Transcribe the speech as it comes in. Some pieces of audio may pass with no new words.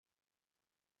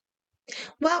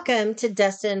Welcome to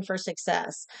Destined for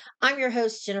Success. I'm your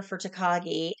host, Jennifer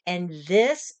Takagi, and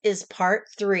this is part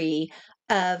 3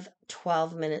 of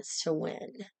 12 Minutes to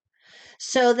Win.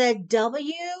 So, the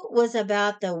W was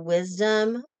about the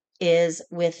wisdom is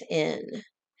within.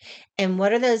 And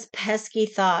what are those pesky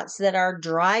thoughts that are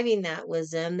driving that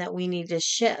wisdom that we need to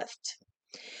shift?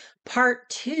 Part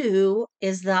 2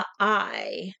 is the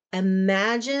I.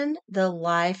 Imagine the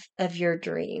life of your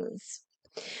dreams.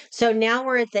 So now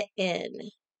we're at the N,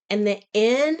 and the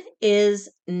N is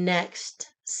next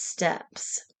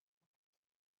steps.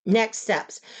 Next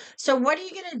steps. So, what are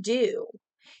you going to do?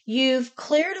 You've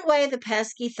cleared away the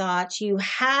pesky thoughts. You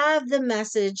have the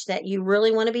message that you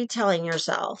really want to be telling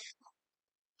yourself.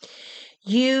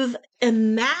 You've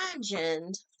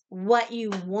imagined what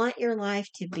you want your life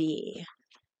to be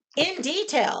in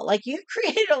detail. Like you've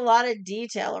created a lot of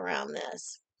detail around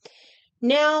this.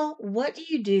 Now, what do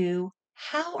you do?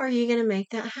 How are you going to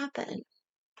make that happen?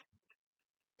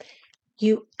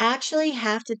 You actually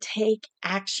have to take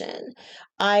action.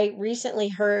 I recently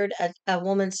heard a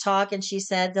woman's talk, and she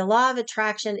said the law of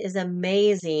attraction is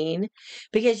amazing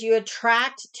because you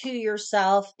attract to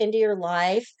yourself into your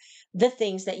life the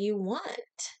things that you want.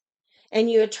 And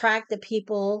you attract the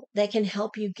people that can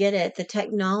help you get it, the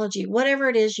technology, whatever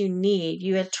it is you need.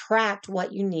 You attract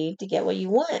what you need to get what you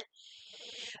want.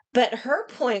 But her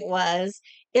point was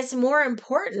it's more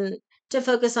important to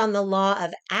focus on the law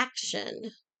of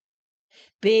action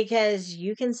because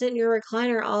you can sit in your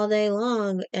recliner all day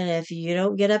long, and if you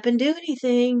don't get up and do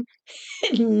anything,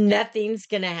 nothing's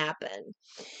going to happen.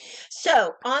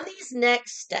 So, on these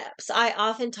next steps, I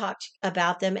often talk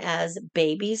about them as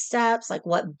baby steps. Like,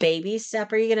 what baby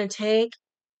step are you going to take?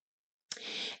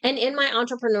 And in my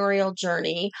entrepreneurial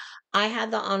journey, I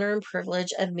had the honor and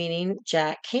privilege of meeting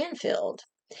Jack Canfield.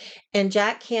 And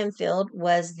Jack Canfield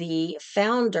was the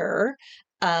founder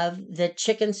of the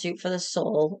Chicken Soup for the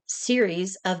Soul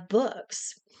series of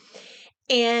books.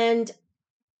 And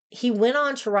he went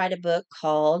on to write a book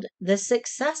called The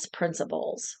Success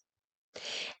Principles.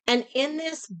 And in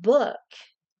this book,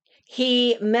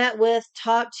 he met with,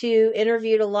 talked to,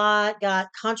 interviewed a lot, got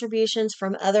contributions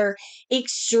from other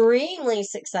extremely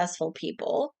successful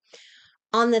people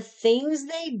on the things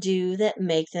they do that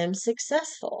make them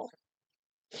successful.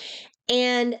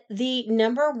 And the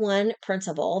number one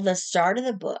principle, the start of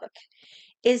the book,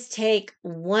 is take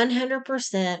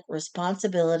 100%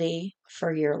 responsibility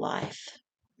for your life.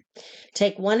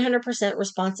 Take 100%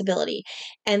 responsibility.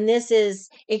 And this is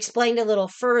explained a little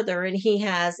further, and he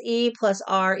has E plus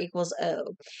R equals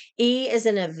O. E is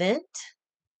an event,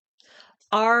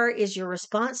 R is your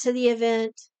response to the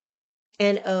event,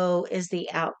 and O is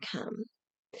the outcome.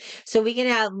 So we can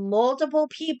have multiple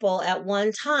people at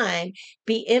one time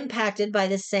be impacted by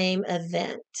the same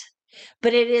event,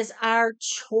 but it is our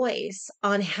choice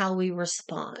on how we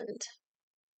respond.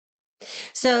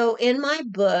 So in my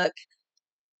book,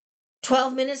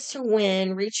 12 Minutes to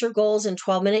Win, Reach Your Goals in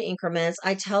 12-minute increments,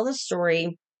 I tell the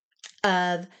story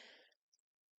of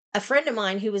a friend of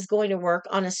mine who was going to work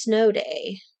on a snow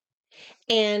day.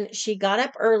 And she got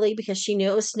up early because she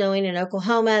knew it was snowing in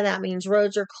Oklahoma. That means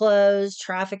roads are closed,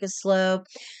 traffic is slow.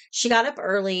 She got up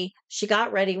early. She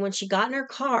got ready. When she got in her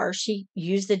car, she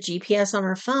used the GPS on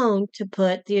her phone to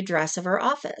put the address of her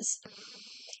office.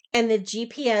 And the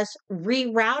GPS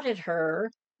rerouted her,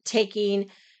 taking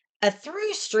a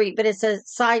through street, but it's a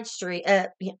side street, a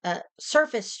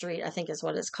surface street, I think is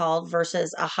what it's called,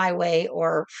 versus a highway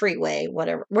or freeway,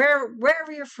 whatever,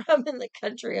 wherever you're from in the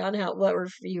country on what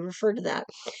you refer to that.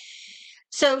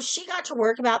 So she got to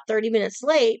work about 30 minutes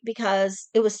late because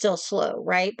it was still slow,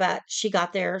 right? But she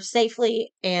got there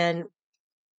safely and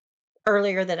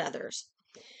earlier than others.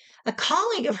 A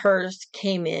colleague of hers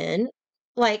came in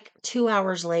like 2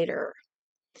 hours later,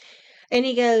 and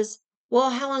he goes, well,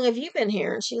 how long have you been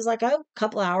here? And she was like, oh, a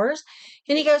couple hours.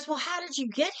 And he goes, well, how did you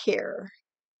get here?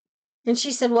 And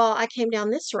she said, well, I came down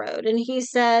this road. And he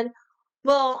said,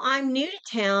 well, I'm new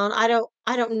to town. I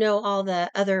don't know all the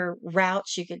other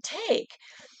routes you could take.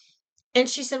 And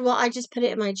she said, well, I just put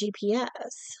it in my GPS.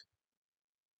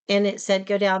 And it said,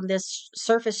 go down this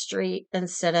surface street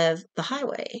instead of the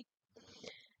highway.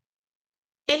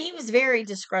 And he was very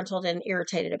disgruntled and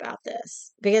irritated about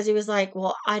this because he was like,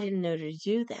 well, I didn't know to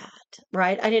do that,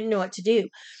 right? I didn't know what to do.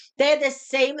 They had the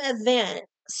same event,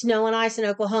 snow and ice in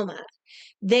Oklahoma.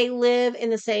 They live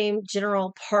in the same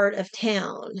general part of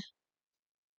town.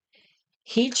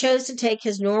 He chose to take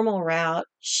his normal route.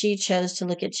 She chose to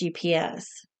look at GPS.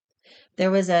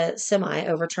 There was a semi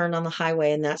overturned on the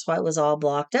highway, and that's why it was all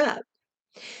blocked up.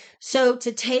 So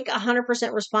to take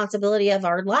 100% responsibility of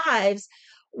our lives,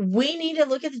 We need to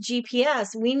look at the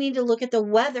GPS. We need to look at the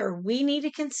weather. We need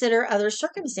to consider other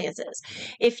circumstances.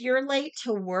 If you're late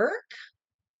to work,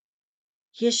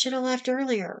 you should have left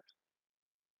earlier.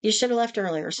 You should have left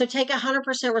earlier. So take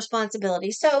 100%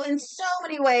 responsibility. So, in so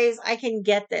many ways, I can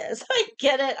get this. I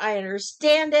get it. I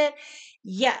understand it.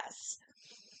 Yes.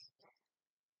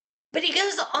 But he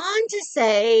goes on to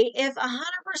say if 100%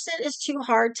 is too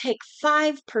hard, take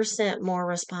 5% more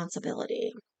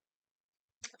responsibility.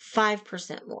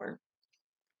 5% more.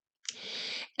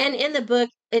 And in the book,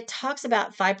 it talks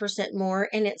about 5% more,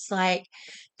 and it's like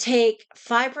take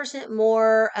 5%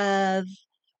 more of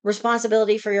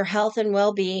responsibility for your health and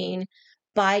well being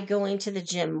by going to the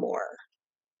gym more,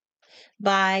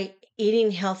 by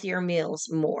eating healthier meals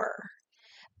more,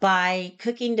 by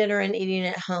cooking dinner and eating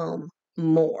at home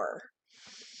more.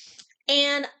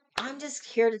 And I'm just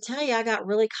here to tell you, I got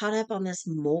really caught up on this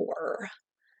more.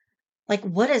 Like,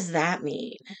 what does that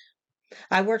mean?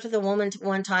 I worked with a woman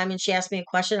one time and she asked me a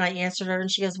question. I answered her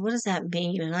and she goes, "What does that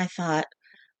mean?" And I thought,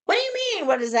 what do you mean?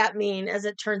 What does that mean? As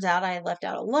it turns out, I had left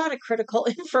out a lot of critical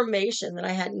information that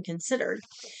I hadn't considered.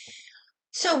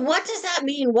 So, what does that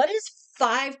mean? What is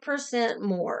 5%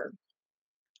 more?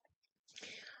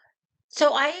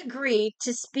 So, I agreed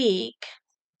to speak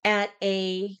at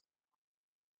a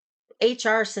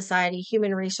HR Society,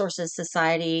 Human Resources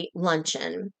Society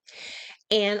luncheon.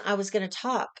 And I was going to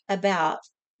talk about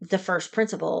the first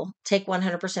principle, take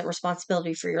 100%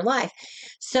 responsibility for your life.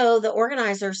 So the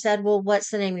organizer said, "Well, what's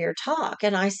the name of your talk?"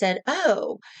 And I said,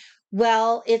 "Oh,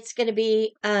 well, it's going to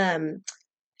be,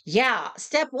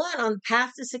 step one on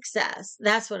path to success."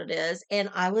 That's what it is.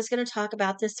 And I was going to talk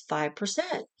about this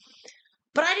 5%.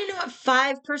 But I didn't know what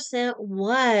 5%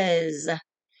 was.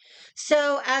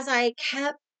 So as I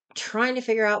kept trying to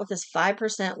figure out what this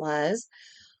 5% was,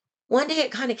 one day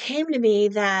it kind of came to me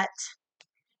that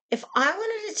if I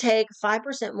wanted to take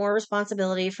 5% more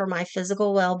responsibility for my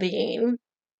physical well being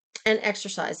and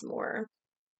exercise more,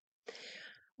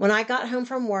 when I got home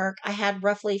from work, I had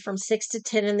roughly from 6 to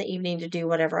 10 in the evening to do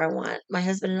whatever I want. My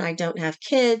husband and I don't have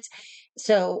kids.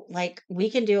 So, like, we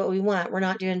can do what we want. We're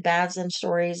not doing baths and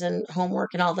stories and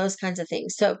homework and all those kinds of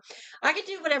things. So, I could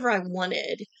do whatever I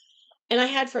wanted. And I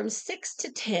had from 6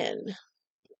 to 10.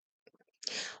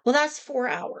 Well, that's 4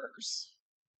 hours.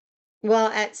 Well,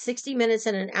 at 60 minutes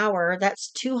in an hour,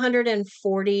 that's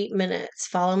 240 minutes.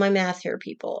 Follow my math here,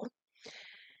 people.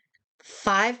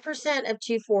 5% of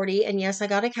 240, and yes, I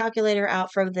got a calculator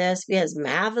out for this because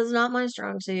math is not my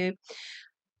strong suit.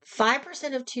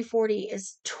 5% of 240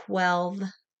 is 12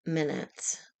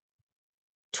 minutes.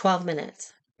 12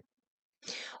 minutes.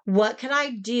 What can I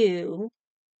do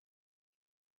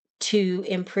to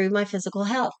improve my physical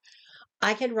health?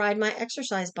 I could ride my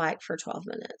exercise bike for 12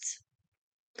 minutes.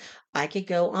 I could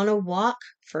go on a walk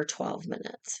for 12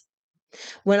 minutes.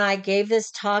 When I gave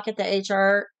this talk at the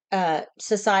HR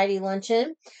Society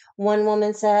luncheon, one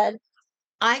woman said,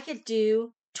 "I could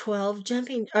do 12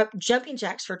 jumping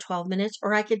jacks for 12 minutes,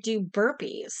 or I could do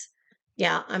burpees."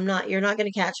 Yeah, you're not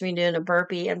going to catch me doing a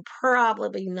burpee and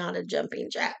probably not a jumping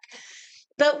jack.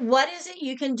 But what is it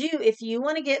you can do? If you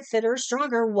want to get fitter,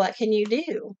 stronger, what can you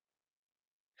do?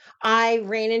 I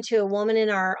ran into a woman in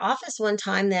our office one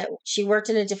time that she worked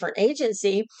in a different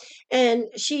agency, and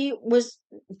she was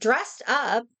dressed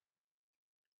up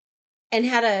and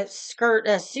had a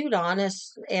suit on,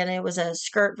 and it was a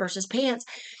skirt versus pants.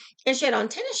 And she had on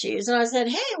tennis shoes. And I said,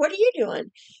 "Hey, what are you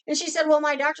doing?" And she said, "Well,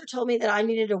 my doctor told me that I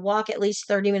needed to walk at least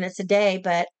 30 minutes a day,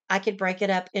 but I could break it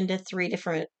up into 3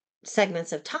 different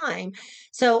segments of time.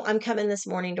 So I'm coming this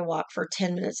morning to walk for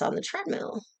 10 minutes on the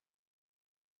treadmill."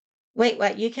 Wait,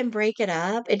 what? You can break it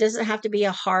up? It doesn't have to be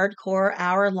a hardcore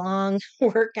hour-long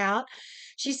workout?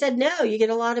 She said, "No, you get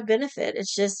a lot of benefit.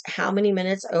 It's just how many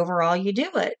minutes overall you do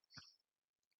it."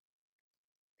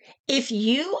 If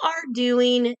you are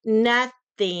doing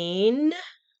nothing,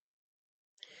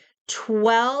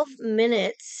 12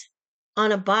 minutes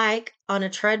on a bike, on a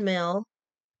treadmill,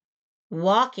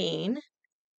 walking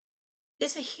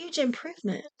is a huge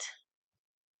improvement.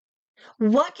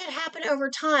 What could happen over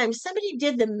time? Somebody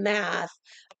did the math.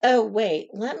 Oh, wait,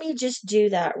 let me just do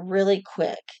that really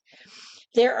quick.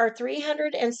 There are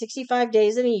 365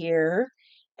 days in a year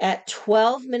at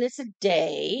 12 minutes a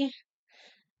day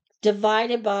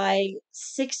divided by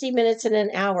 60 minutes in an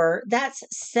hour. That's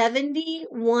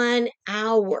 71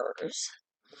 hours.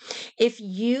 If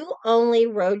you only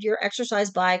rode your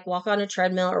exercise bike, walk on a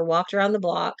treadmill, or walked around the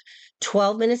block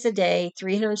 12 minutes a day,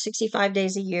 365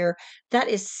 days a year, that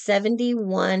is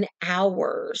 71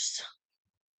 hours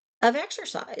of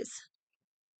exercise.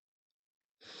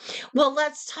 Well,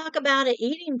 let's talk about an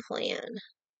eating plan.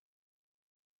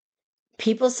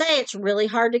 People say it's really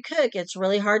hard to cook. It's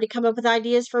really hard to come up with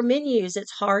ideas for menus.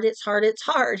 It's hard, it's hard, it's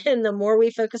hard. And the more we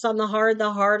focus on the hard,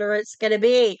 the harder it's going to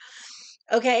be.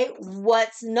 Okay,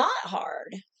 what's not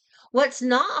hard? What's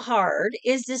not hard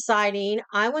is deciding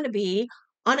I want to be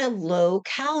on a low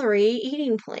calorie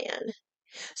eating plan.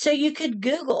 So you could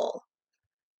Google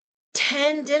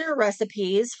 10 dinner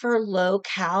recipes for low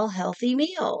cal healthy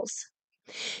meals.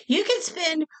 You can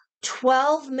spend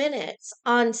 12 minutes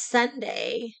on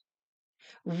Sunday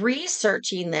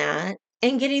researching that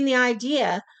and getting the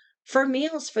idea for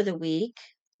meals for the week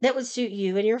that would suit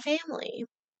you and your family.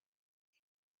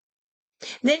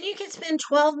 Then you can spend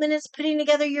 12 minutes putting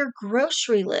together your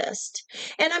grocery list.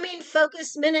 And I mean,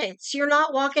 focused minutes. You're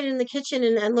not walking in the kitchen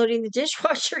and unloading the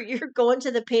dishwasher. You're going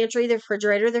to the pantry, the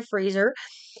refrigerator, the freezer,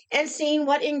 and seeing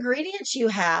what ingredients you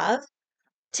have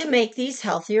to make these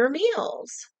healthier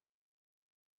meals.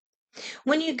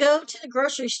 When you go to the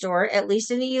grocery store, at least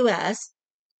in the US,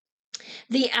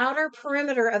 the outer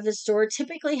perimeter of the store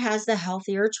typically has the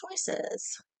healthier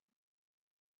choices.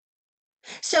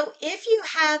 So if you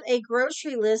have a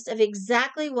grocery list of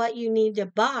exactly what you need to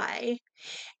buy,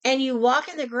 and you walk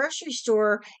in the grocery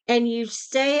store and you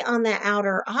stay on the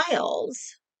outer aisles,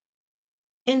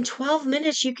 in 12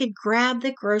 minutes you could grab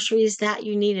the groceries that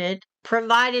you needed,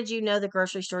 provided you know the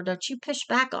grocery store. Don't you push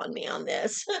back on me on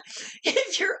this.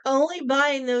 If you're only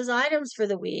buying those items for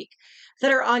the week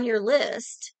that are on your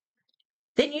list,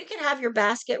 then you can have your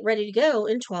basket ready to go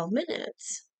in 12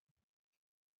 minutes.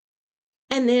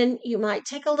 And then you might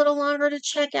take a little longer to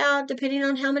check out, depending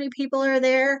on how many people are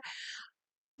there.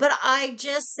 But I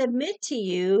just submit to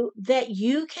you that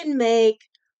you can make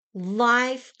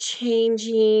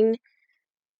life-changing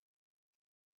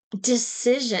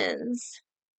decisions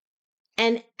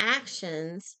and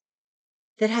actions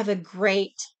that have a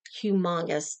great,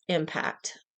 humongous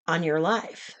impact on your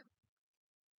life.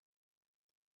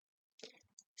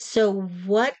 So,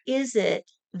 what is it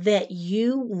that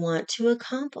you want to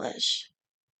accomplish?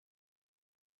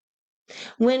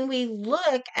 When we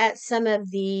look at some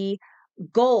of the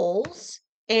goals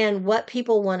and what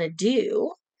people want to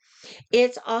do,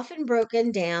 it's often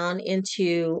broken down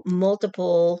into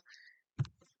multiple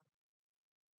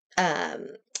um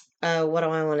what do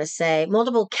I want to say?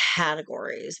 Multiple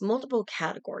categories, multiple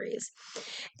categories.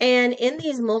 And in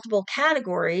these multiple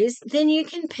categories, then you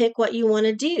can pick what you want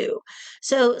to do.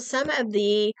 So some of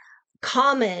the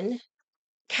common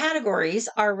categories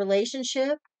are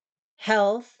relationship,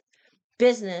 health,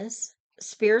 business,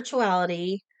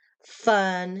 spirituality,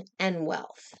 fun, and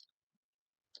wealth.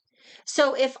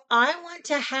 So if I want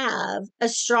to have a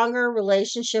stronger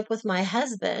relationship with my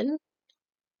husband,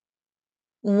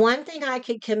 one thing I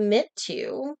could commit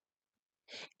to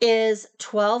is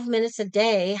 12 minutes a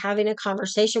day having a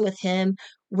conversation with him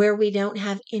where we don't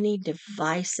have any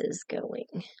devices going.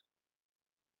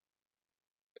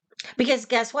 Because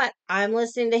guess what? I'm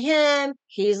listening to him,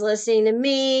 he's listening to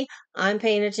me, I'm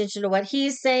paying attention to what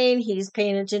he's saying, he's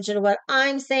paying attention to what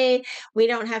I'm saying. We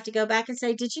don't have to go back and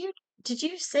say, did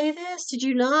you say this? Did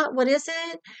you not? What is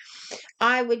it?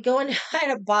 I would go and I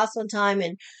had a boss one time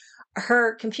and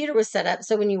her computer was set up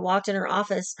so when you walked in her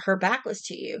office, her back was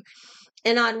to you.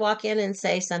 And I'd walk in and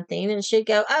say something and she'd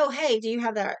go, "Oh, hey, do you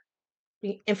have that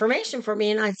information for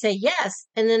me?" And I'd say, "Yes."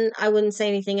 And then I wouldn't say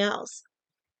anything else.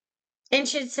 And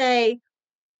she'd say,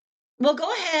 "Well, go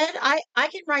ahead. I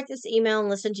can write this email and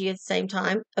listen to you at the same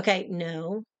time." Okay,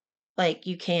 no. Like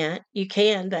you can't. You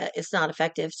can, but it's not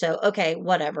effective. So, okay,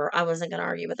 whatever. I wasn't going to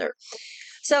argue with her.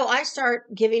 So I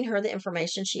start giving her the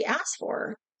information she asked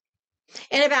for.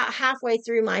 And about halfway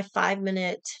through my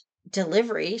 5-minute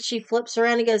delivery, she flips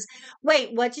around and goes,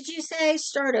 "Wait, what did you say?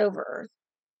 Start over."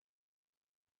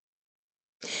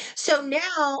 So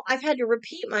now I've had to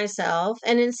repeat myself.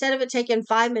 And instead of it taking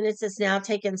 5 minutes, it's now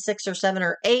taken 6 or 7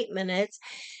 or 8 minutes.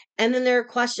 And then there are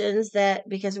questions that,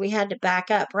 because we had to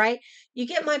back up, right? You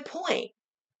get my point.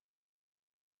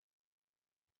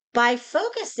 By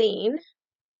focusing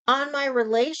on my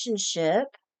relationship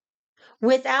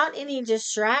without any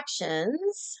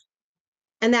distractions,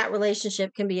 and that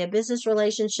relationship can be a business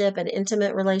relationship, an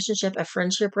intimate relationship, a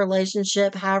friendship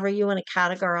relationship, however you want to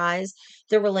categorize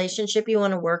the relationship you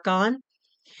want to work on.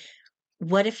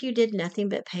 What if you did nothing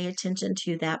but pay attention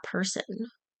to that person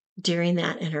during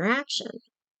that interaction?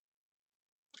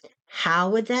 How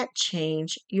would that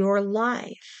change your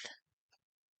life?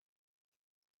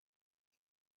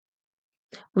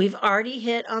 We've already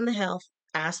hit on the health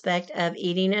aspect of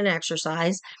eating and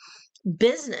exercise.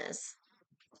 Business.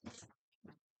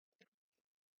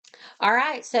 All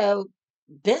right, so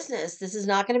business, this is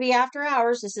not going to be after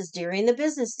hours. This is during the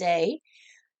business day.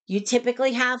 You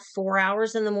typically have 4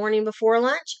 hours in the morning before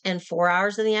lunch and 4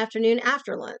 hours in the afternoon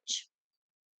after lunch.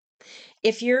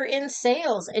 If you're in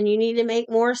sales and you need to make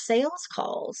more sales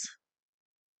calls,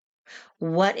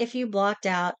 what if you blocked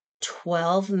out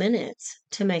 12 minutes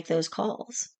to make those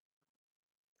calls?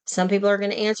 Some people are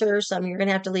going to answer, some you're going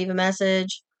to have to leave a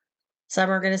message. Some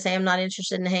are going to say, I'm not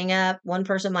interested and hang up. One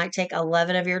person might take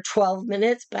 11 of your 12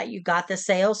 minutes, but you got the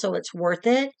sale, so it's worth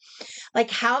it.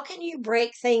 Like, how can you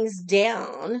break things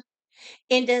down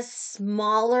into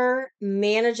smaller,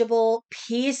 manageable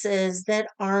pieces that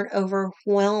aren't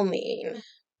overwhelming?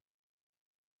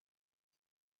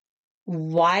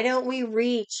 Why don't we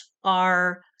reach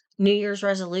our New Year's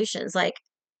resolutions? Like,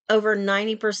 over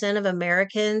 90% of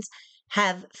Americans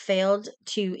have failed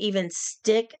to even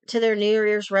stick to their New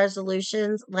Year's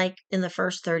resolutions, like in the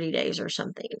first 30 days or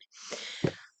something.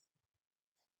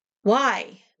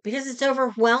 Why? Because it's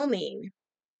overwhelming.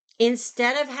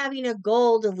 Instead of having a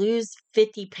goal to lose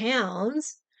 50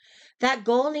 pounds, that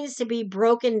goal needs to be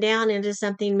broken down into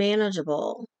something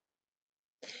manageable.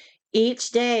 Each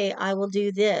day I will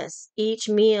do this. Each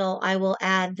meal I will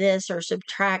add this or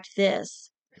subtract this.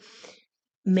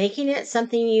 Making it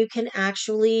something you can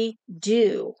actually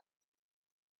do.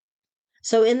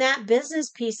 So in that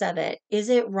business piece of it, is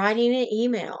it writing an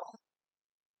email?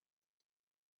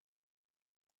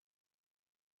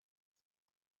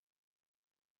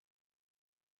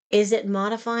 Is it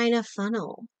modifying a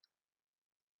funnel?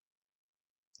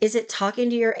 Is it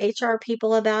talking to your HR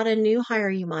people about a new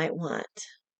hire you might want?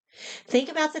 Think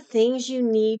about the things you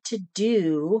need to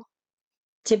do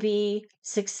to be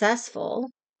successful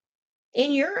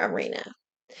in your arena.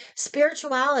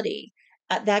 Spirituality,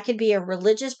 that could be a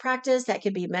religious practice, that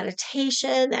could be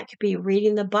meditation, that could be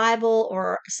reading the Bible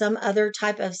or some other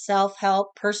type of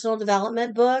self-help personal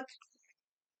development book.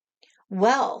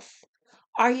 Wealth,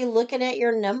 are you looking at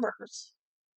your numbers?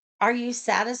 Are you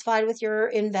satisfied with your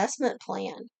investment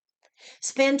plan?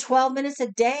 Spend 12 minutes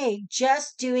a day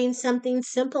just doing something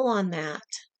simple on that.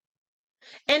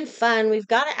 And fun, we've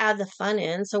got to add the fun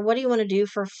in. So, what do you want to do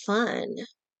for fun?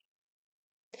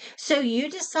 So, you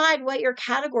decide what your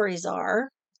categories are,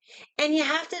 and you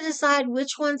have to decide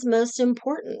which one's most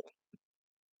important.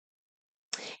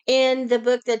 In the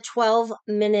book, The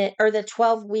 12-Minute or the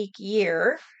 12-Week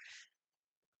Year,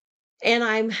 and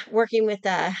I'm working with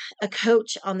a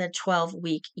coach on the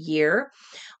 12-week year.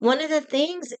 One of the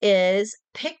things is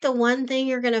pick the one thing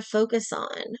you're going to focus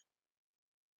on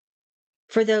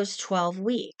for those 12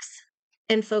 weeks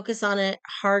and focus on it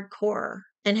hardcore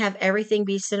and have everything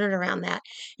be centered around that.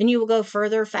 And you will go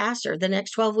further faster. The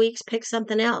next 12 weeks, pick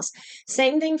something else.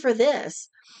 Same thing for this.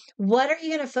 What are you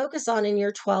going to focus on in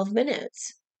your 12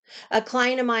 minutes? A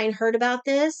client of mine heard about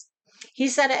this. He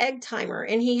set an egg timer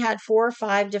and he had 4 or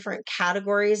 5 different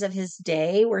categories of his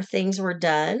day where things were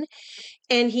done.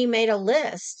 And he made a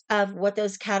list of what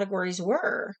those categories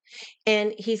were.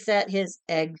 And he set his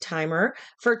egg timer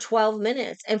for 12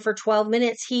 minutes. And for 12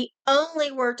 minutes, he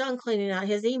only worked on cleaning out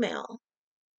his email.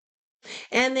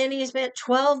 And then he spent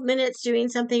 12 minutes doing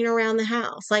something around the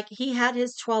house. Like, he had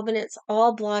his 12 minutes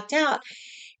all blocked out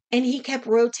and he kept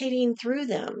rotating through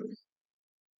them.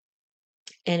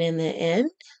 And in the end,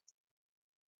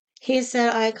 he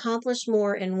said, I accomplished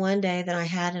more in one day than I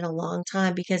had in a long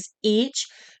time because each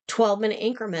 12-minute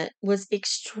increment was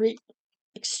extremely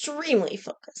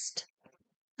focused.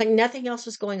 Like, nothing else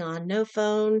was going on. No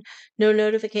phone, no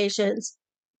notifications,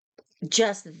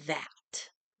 just that,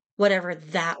 whatever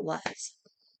that was.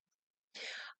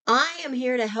 I am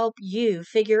here to help you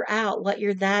figure out what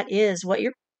your that is, what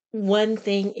your one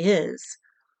thing is,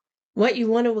 what you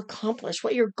want to accomplish,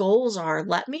 what your goals are.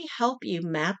 Let me help you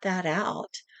map that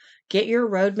out. Get your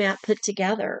roadmap put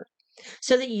together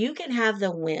so that you can have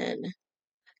the win.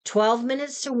 12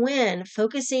 minutes to win,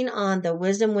 focusing on the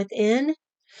wisdom within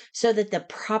so that the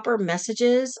proper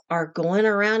messages are going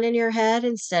around in your head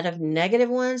instead of negative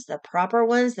ones, the proper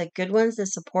ones, the good ones, the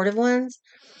supportive ones.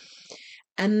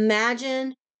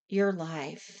 Imagine your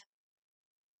life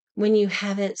when you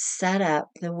have it set up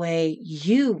the way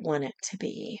you want it to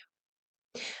be.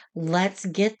 Let's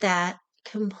get that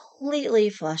completely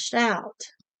fleshed out.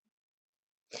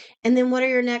 And then what are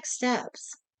your next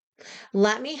steps?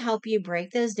 Let me help you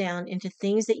break those down into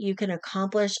things that you can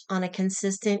accomplish on a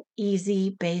consistent,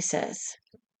 easy basis.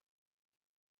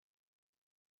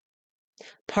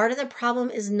 Part of the problem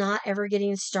is not ever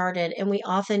getting started, and we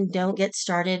often don't get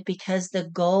started because the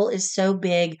goal is so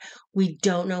big, we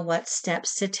don't know what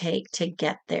steps to take to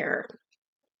get there.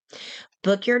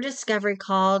 Book your discovery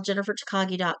call,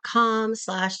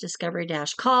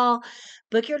 jennifertakagi.com/discovery-call.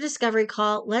 Book your discovery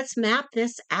call. Let's map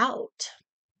this out.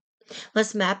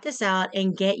 Let's map this out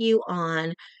and get you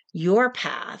on your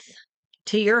path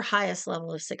to your highest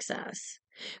level of success,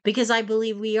 because I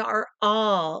believe we are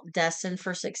all destined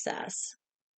for success.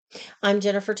 I'm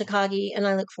Jennifer Takagi, and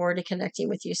I look forward to connecting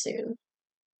with you soon.